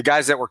the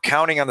guys that were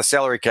counting on the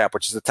salary cap,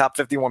 which is the top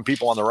 51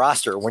 people on the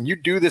roster. When you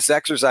do this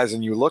exercise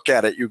and you look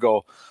at it, you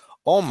go,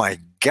 oh my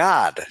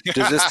God,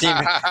 does this team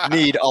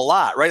need a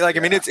lot, right? Like, I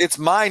mean, it's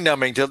mind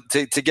numbing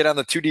to get on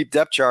the 2 deep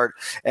depth chart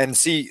and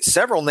see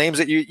several names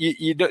that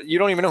you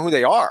don't even know who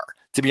they are,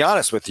 to be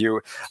honest with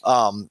you.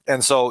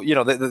 And so,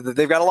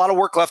 they've got a lot of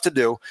work left to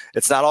do.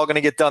 It's not all going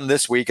to get done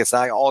this week. It's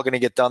not all going to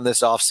get done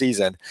this off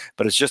season,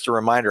 but it's just a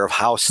reminder of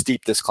how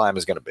steep this climb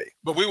is going to be.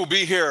 But we will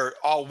be here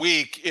all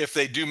week if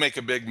they do make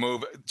a big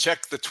move.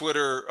 Check the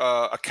Twitter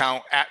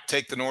account at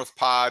Take the North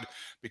Pod,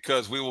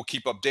 because we will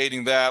keep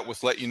updating that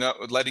with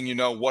letting you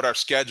know what our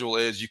schedule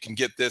is. You can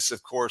get this,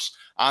 of course,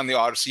 on the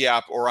Odyssey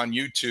app or on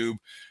YouTube.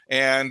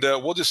 And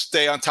we'll just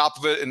stay on top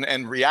of it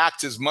and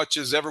react as much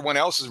as everyone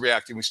else is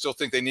reacting. We still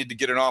think they need to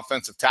get an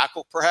offensive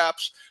tackle,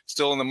 perhaps.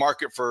 Still in the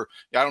market for,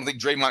 I don't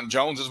think Draymond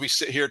Jones, as we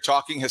sit here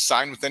talking, has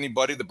signed with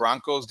anybody, the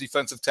Broncos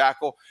defensive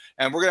tackle.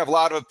 And we're going to have a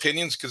lot of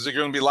opinions because there's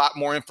going to be a lot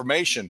more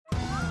information.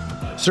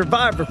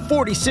 Survivor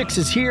 46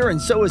 is here, and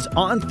so is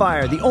On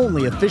Fire, the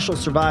only official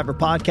Survivor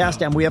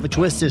podcast, and we have a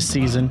twist this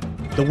season.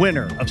 The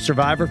winner of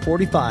Survivor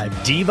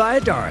 45, Dee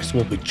Valladares,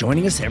 will be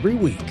joining us every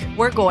week.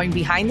 We're going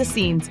behind the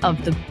scenes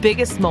of the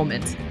biggest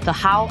moments, the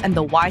how and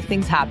the why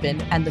things happen,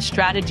 and the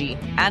strategy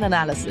and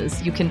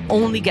analysis you can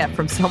only get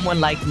from someone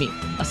like me,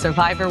 a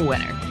Survivor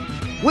winner.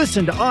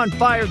 Listen to On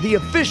Fire, the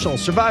official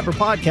Survivor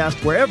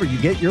podcast, wherever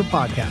you get your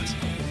podcasts.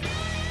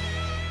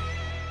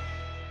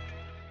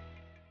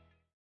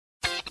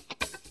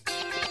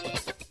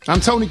 I'm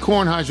Tony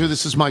Kornheiser.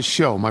 This is my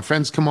show. My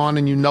friends come on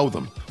and you know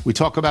them. We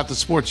talk about the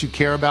sports you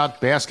care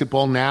about,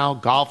 basketball now,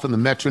 golf, and the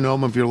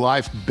metronome of your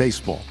life,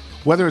 baseball.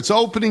 Whether it's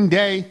opening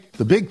day,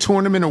 the big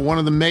tournament, or one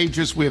of the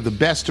majors, we have the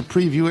best to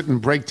preview it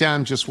and break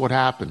down just what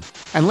happened.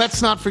 And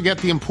let's not forget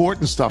the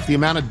important stuff, the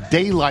amount of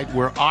daylight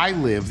where I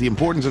live, the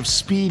importance of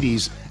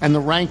Speedies, and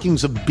the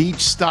rankings of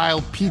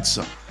beach-style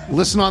pizza.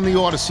 Listen on the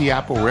Odyssey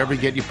app or wherever you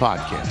get your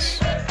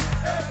podcasts.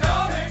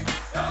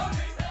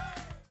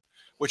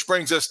 Which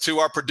brings us to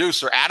our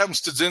producer, Adam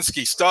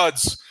Studzinski,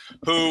 Studs,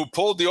 who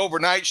pulled the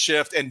overnight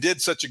shift and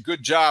did such a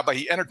good job.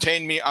 He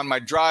entertained me on my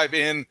drive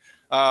in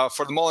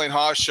for the Mully and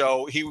Haw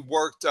show. He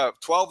worked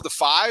 12 to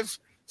 5,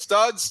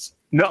 Studs.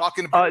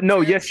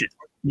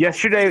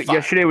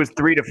 Yesterday was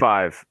 3 to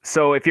 5.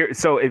 So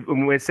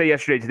when we say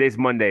yesterday, today's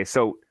Monday.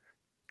 So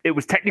it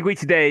was technically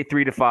today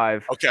 3 to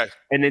 5. Okay.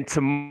 And then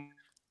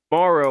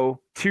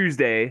tomorrow,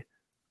 Tuesday,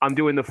 I'm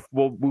doing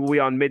we'll be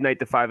on midnight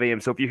to 5 a.m.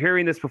 So if you're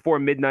hearing this before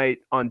midnight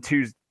on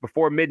Tuesday,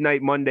 before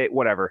midnight Monday,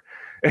 whatever,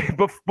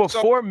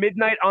 before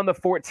midnight on the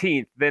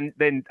 14th,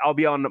 then I'll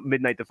be on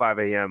midnight to 5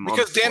 a.m.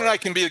 Because Dan and I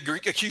can be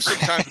accused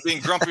sometimes of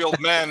being grumpy old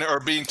men or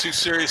being too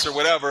serious or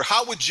whatever.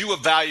 How would you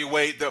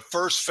evaluate the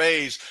first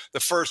phase, the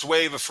first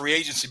wave of free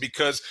agency?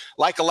 Because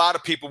like a lot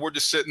of people, we're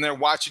just sitting there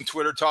watching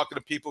Twitter, talking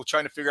to people,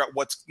 trying to figure out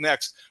what's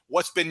next.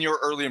 What's been your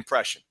early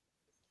impression?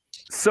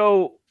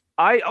 So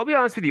I'll be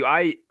honest with you.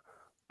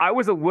 I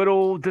was a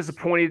little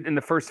disappointed in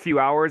the first few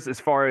hours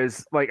as far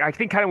as, like, I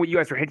think kind of what you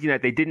guys were hinting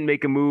at. They didn't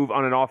make a move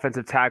on an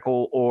offensive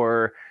tackle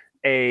or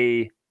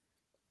a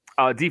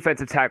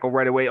defensive tackle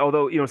right away,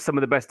 although, some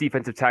of the best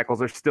defensive tackles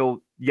are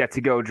still yet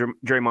to go,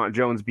 Draymond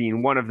Jones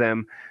being one of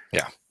them.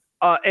 Yeah.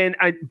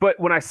 But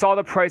when I saw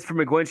the price for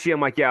McGlinchey,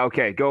 I'm like, yeah,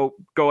 okay, go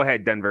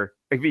ahead, Denver.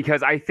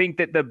 Because I think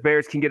that the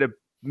Bears can get a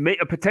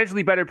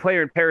potentially better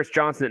player in Paris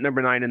Johnson at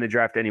number 9 in the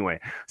draft anyway.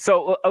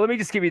 So let me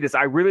just give you this.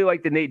 I really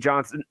like the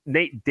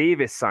Nate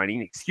Davis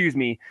signing,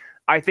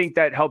 I think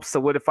that helps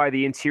solidify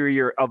the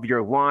interior of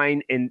your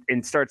line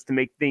and starts to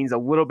make things a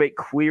little bit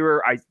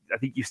clearer. I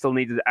think you still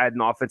need to add an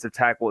offensive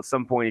tackle at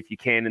some point if you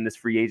can in this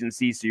free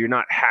agency, so you're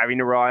not having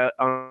to rely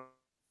on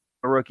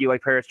a rookie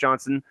like Paris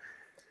Johnson.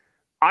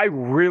 I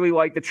really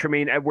like the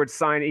Tremaine Edwards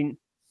signing.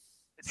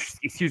 This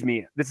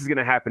is going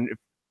to happen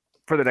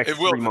for the next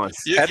 3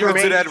 months. Yeah,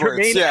 Tremaine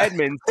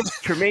Edmonds. It's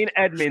Tremaine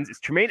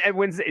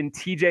Edmonds and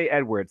TJ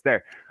Edwards.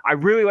 There. I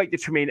really like the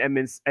Tremaine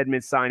Edmonds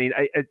signing.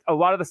 A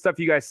lot of the stuff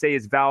you guys say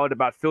is valid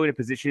about filling a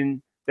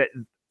position,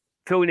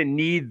 filling a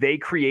need they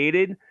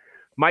created.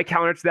 My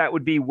counter to that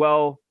would be,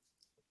 well,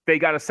 they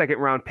got a second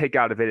round pick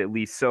out of it at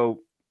least. So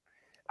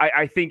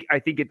I think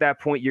at that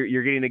point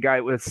you're getting a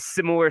guy with a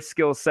similar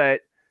skill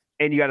set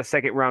and you got a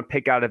second round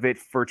pick out of it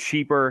for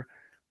cheaper.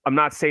 I'm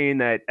not saying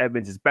that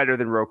Edmonds is better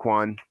than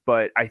Roquan,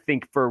 but I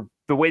think for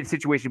the way the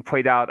situation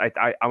played out,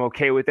 I'm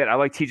okay with it. I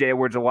like TJ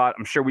Edwards a lot.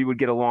 I'm sure we would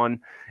get along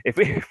if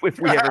we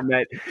ever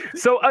met.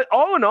 So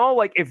all in all,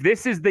 like if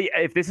this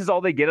is all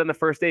they get on the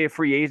first day of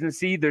free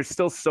agency, there's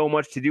still so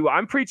much to do.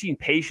 I'm preaching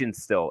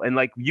patience still, and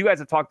like you guys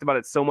have talked about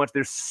it so much.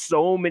 There's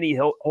so many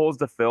holes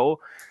to fill.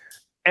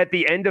 At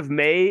the end of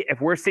May, if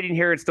we're sitting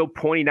here and still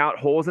pointing out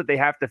holes that they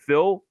have to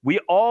fill, we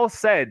all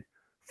said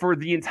for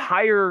the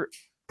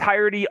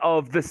entirety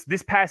of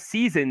this past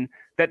season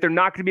that they're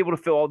not going to be able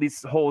to fill all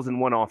these holes in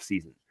one off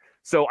season.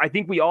 So I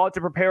think we all have to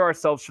prepare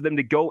ourselves for them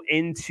to go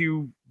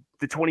into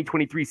the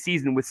 2023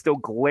 season with still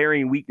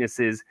glaring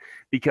weaknesses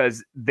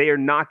because they are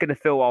not going to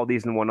fill all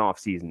these in one off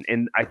season.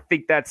 And I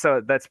think that's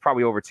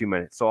probably over 2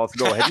 minutes. So I'll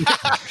go ahead.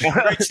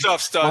 Great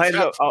stuff, Studs.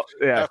 Have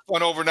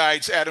fun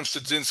overnights. Adam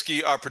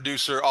Studzinski, our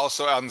producer,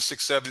 also out on the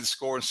 670 The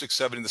Score and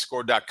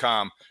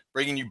 670thescore.com,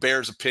 bringing you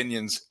Bears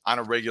opinions on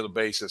a regular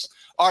basis.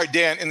 All right,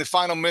 Dan, in the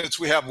final minutes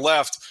we have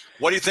left,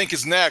 what do you think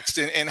is next?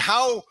 And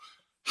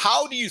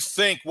how do you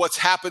think what's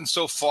happened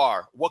so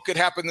far? What could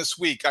happen this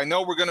week? I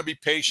know we're going to be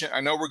patient.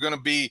 I know we're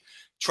going to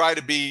try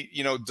to be,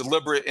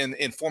 deliberate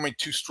in forming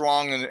too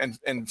strong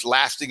and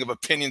lasting of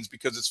opinions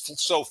because it's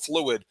so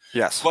fluid.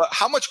 Yes. But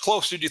how much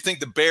closer do you think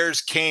the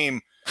Bears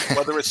came,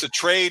 whether it's a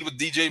trade with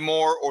DJ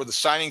Moore or the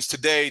signings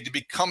today, to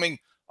becoming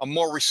a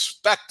more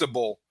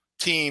respectable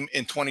team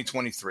in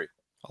 2023?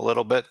 A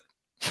little bit.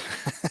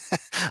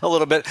 A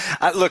little bit.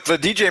 Look, the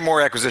DJ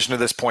Moore acquisition at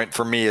this point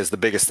for me is the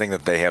biggest thing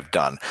that they have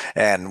done.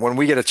 And when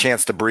we get a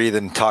chance to breathe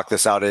and talk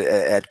this out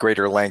at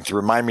greater length,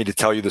 remind me to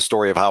tell you the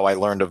story of how I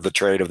learned of the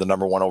trade of the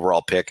number 1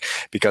 overall pick,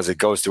 because it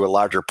goes to a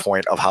larger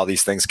point of how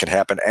these things can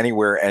happen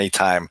anywhere,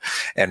 anytime,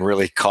 and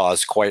really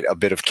cause quite a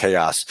bit of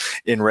chaos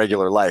in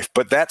regular life.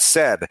 But that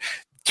said,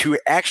 to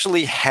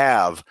actually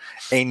have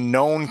a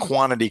known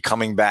quantity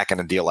coming back in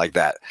a deal like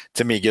that,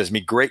 to me, gives me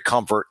great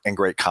comfort and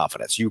great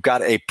confidence. You've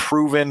got a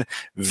proven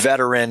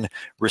veteran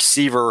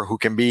receiver who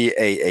can be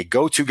a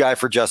go-to guy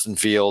for Justin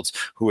Fields,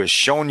 who has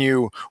shown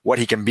you what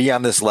he can be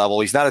on this level.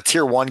 He's not a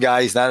tier 1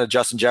 guy. He's not a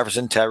Justin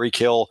Jefferson, Tyreek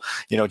Hill,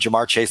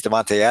 Jamar Chase,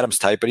 Devontae Adams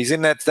type, but he's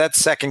in that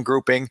second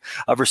grouping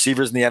of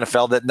receivers in the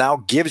NFL that now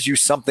gives you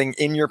something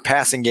in your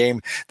passing game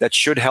that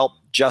should help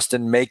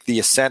Justin make the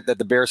ascent that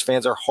the Bears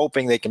fans are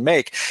hoping they can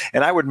make.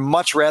 And I would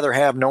much rather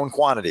have known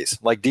quantities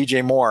like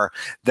DJ Moore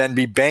than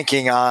be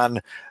banking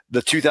on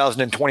the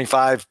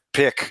 2025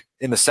 pick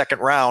in the second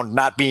round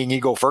not being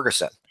Ego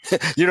Ferguson.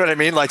 You know what I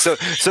mean? Like, so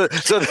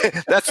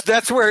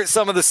that's where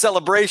some of the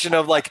celebration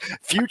of like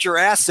future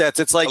assets.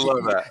 It's like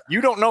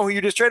you don't know who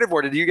you just traded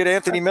for. Did you get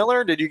Anthony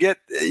Miller? Did you get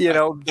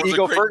Ego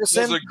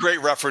Ferguson? Those are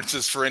great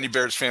references for any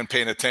Bears fan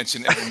paying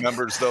attention and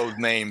remembers those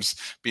names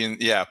being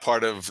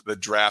part of the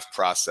draft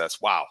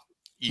process. Wow.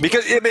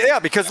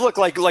 Because look,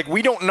 like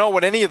we don't know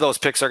what any of those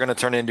picks are going to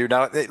turn into.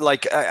 Now,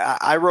 like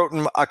I wrote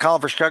in a column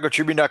for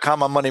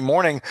ChicagoTribune.com on Monday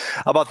morning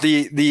about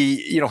the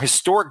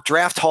historic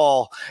draft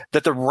haul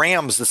that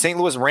the St.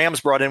 Louis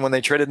Rams brought in when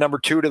they traded number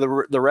 2 to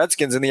the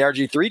Redskins in the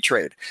RG3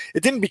 trade.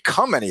 It didn't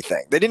become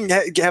anything. They didn't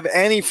have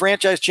any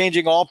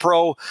franchise-changing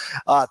all-pro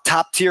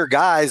top-tier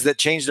guys that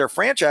changed their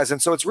franchise,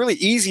 and so it's really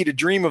easy to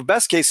dream of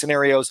best-case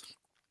scenarios.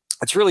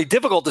 It's really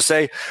difficult to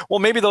say,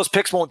 well, maybe those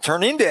picks won't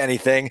turn into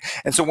anything.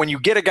 And so when you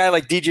get a guy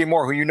like DJ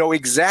Moore, who you know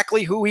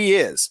exactly who he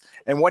is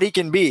and what he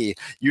can be,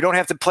 you don't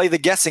have to play the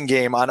guessing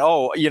game on,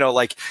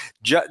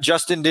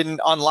 Justin didn't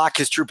unlock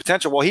his true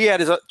potential. Well, he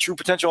had his true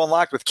potential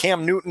unlocked with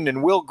Cam Newton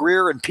and Will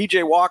Grier and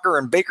PJ Walker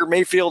and Baker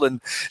Mayfield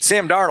and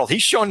Sam Darnold.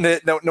 He's shown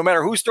that no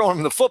matter who's throwing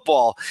him the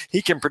football,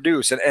 he can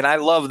produce. And I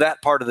love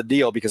that part of the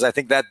deal because I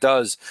think that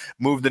does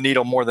move the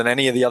needle more than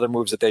any of the other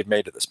moves that they've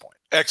made to this point.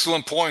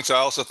 Excellent points. I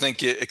also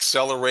think it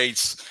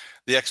accelerates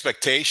the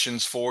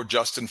expectations for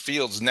Justin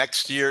Fields.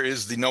 Next year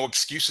is the No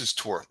Excuses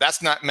Tour.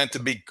 That's not meant to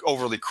be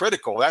overly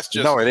critical. That's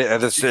just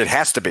it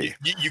has to be.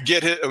 You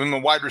get him a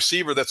wide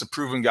receiver that's a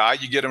proven guy.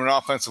 You get him an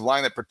offensive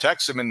line that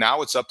protects him, and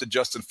now it's up to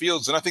Justin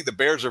Fields. And I think the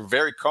Bears are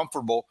very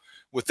comfortable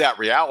with that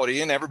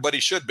reality, and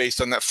everybody should,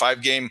 based on that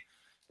 5-game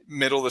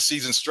middle of the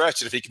season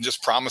stretch. And if he can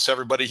just promise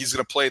everybody he's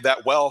going to play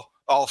that well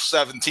all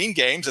 17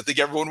 games, I think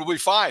everyone will be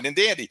fine and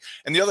dandy.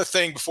 And the other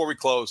thing before we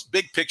close,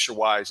 big picture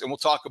wise, and we'll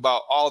talk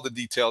about all the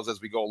details as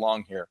we go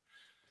along here.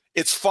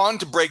 It's fun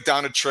to break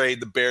down a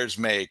trade the Bears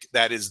make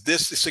that is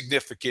this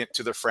significant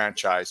to their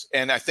franchise.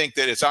 And I think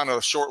that it's on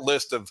a short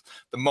list of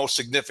the most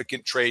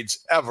significant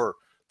trades ever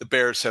the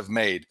Bears have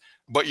made.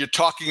 But you're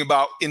talking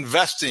about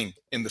investing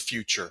in the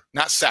future,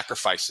 not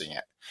sacrificing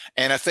it.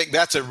 And I think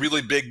that's a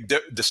really big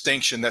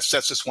distinction that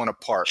sets this one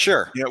apart.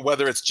 Sure.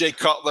 Whether it's Jay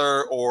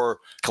Cutler or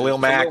Khalil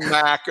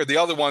Mack or the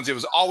other ones, it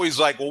was always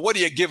like, well, what are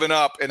you giving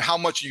up and how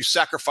much are you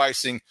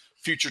sacrificing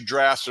future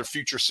drafts or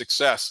future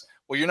success?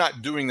 Well, you're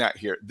not doing that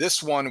here.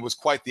 This one was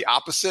quite the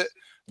opposite.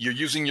 You're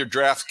using your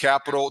draft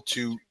capital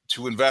to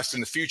invest in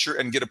the future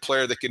and get a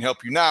player that can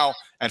help you now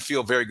and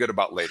feel very good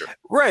about later.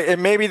 Right.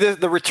 And maybe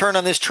the return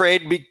on this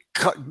trade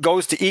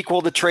goes to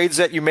equal the trades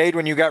that you made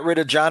when you got rid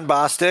of John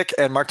Bostic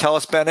and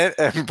Martellus Bennett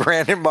and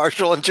Brandon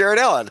Marshall and Jared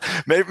Allen.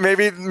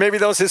 Maybe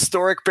those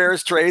historic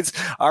Bears trades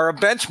are a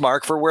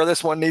benchmark for where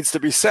this one needs to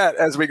be set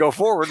as we go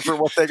forward for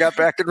what they got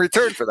back in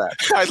return for that.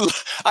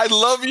 I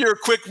love your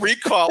quick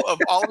recall of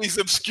all these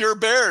obscure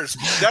Bears.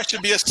 That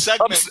should be a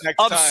segment next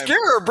time.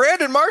 Obscure.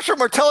 Brandon Marshall,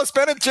 Martellus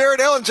Bennett, Jared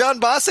Allen, John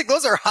Bostic.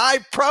 Those are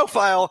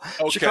high-profile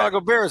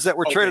Chicago Bears that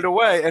were traded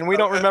away, and we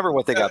don't remember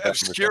what they got back.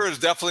 Obscure is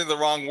definitely the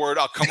wrong word.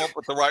 I'll come up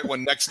with the right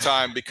one next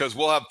time because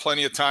we'll have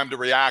plenty of time to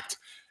react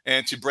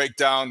and to break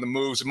down the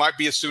moves. It might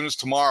be as soon as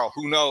tomorrow.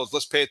 Who knows?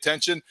 Let's pay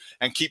attention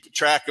and keep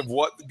track of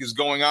what is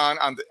going on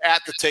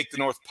at the Take the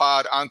North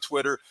Pod on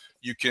Twitter.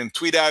 You can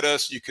tweet at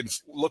us. You can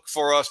look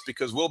for us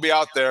because we'll be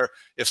out there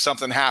if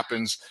something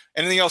happens.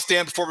 Anything else,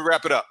 Dan, before we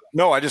wrap it up?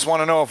 No, I just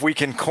want to know if we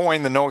can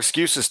coin the No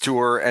Excuses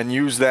Tour and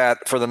use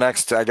that for the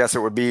next, I guess it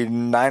would be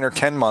 9 or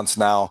 10 months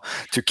now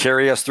to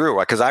carry us through.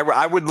 Because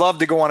I would love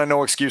to go on a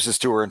No Excuses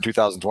Tour in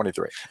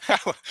 2023.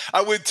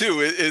 I would too.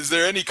 Is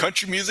there any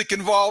country music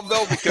involved,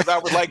 though? Because I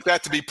would like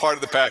that to be part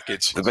of the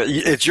package. But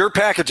it's your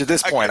package at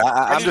this point.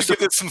 I'm just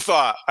give it some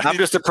thought. I'm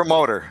just a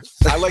promoter.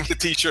 I like the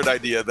T-shirt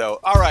idea, though.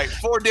 All right.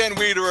 For Dan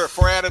Wiederer,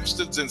 for Adam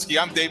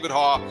Studzinski, I'm David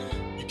Haugh.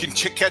 You can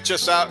catch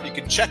us out. You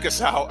can check us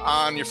out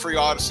on your free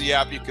Odyssey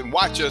app. You can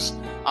watch us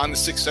on the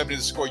 670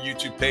 The Score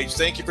YouTube page.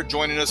 Thank you for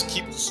joining us.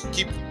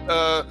 Keep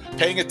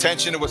paying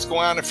attention to what's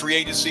going on in free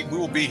agency. We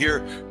will be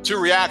here to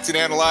react and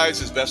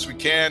analyze as best we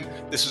can.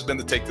 This has been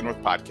the Take the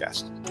North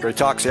podcast. Great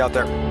talk. See you out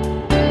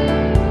there.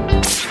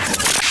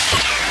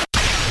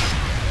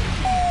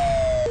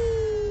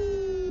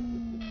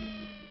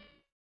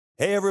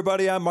 Hey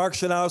everybody, I'm Mark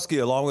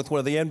Shanowski, along with one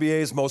of the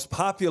NBA's most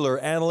popular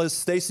analysts,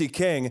 Stacey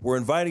King. We're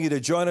inviting you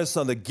to join us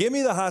on the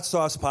Gimme the Hot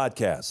Sauce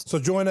podcast. So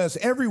join us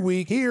every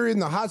week here in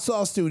the Hot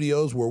Sauce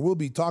Studios, where we'll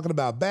be talking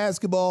about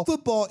basketball,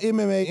 football,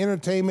 MMA,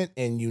 entertainment,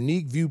 and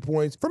unique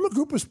viewpoints from a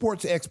group of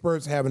sports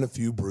experts having a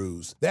few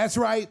brews. That's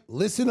right.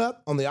 Listen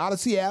up on the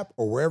Odyssey app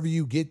or wherever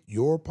you get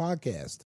your podcast.